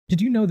Did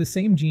you know the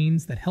same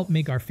genes that help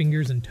make our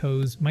fingers and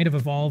toes might have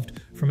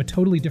evolved from a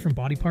totally different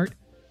body part?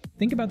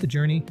 Think about the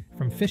journey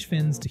from fish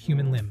fins to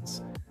human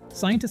limbs.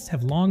 Scientists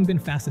have long been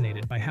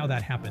fascinated by how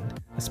that happened,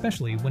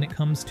 especially when it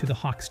comes to the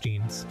Hox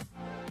genes.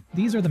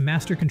 These are the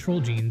master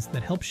control genes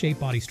that help shape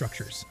body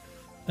structures.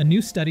 A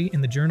new study in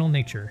the journal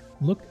Nature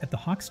looked at the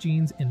Hox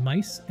genes in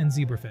mice and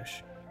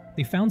zebrafish.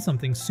 They found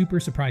something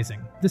super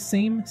surprising. The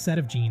same set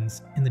of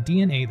genes and the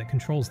DNA that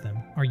controls them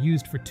are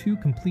used for two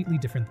completely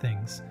different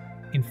things.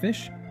 In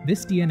fish,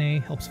 this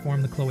DNA helps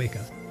form the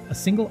cloaca, a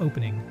single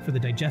opening for the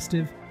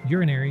digestive,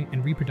 urinary,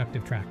 and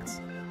reproductive tracts.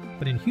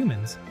 But in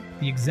humans,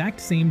 the exact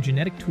same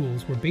genetic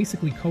tools were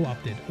basically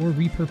co-opted or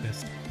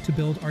repurposed to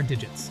build our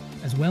digits,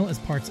 as well as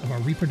parts of our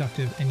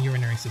reproductive and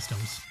urinary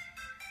systems.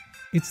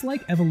 It's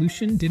like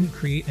evolution didn't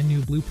create a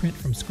new blueprint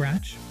from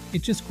scratch,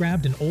 it just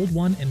grabbed an old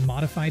one and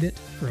modified it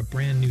for a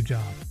brand new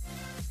job.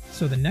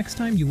 So the next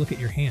time you look at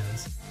your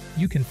hands,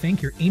 you can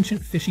thank your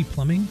ancient fishy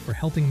plumbing for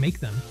helping make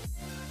them.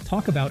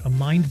 Talk about a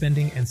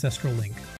mind-bending ancestral link.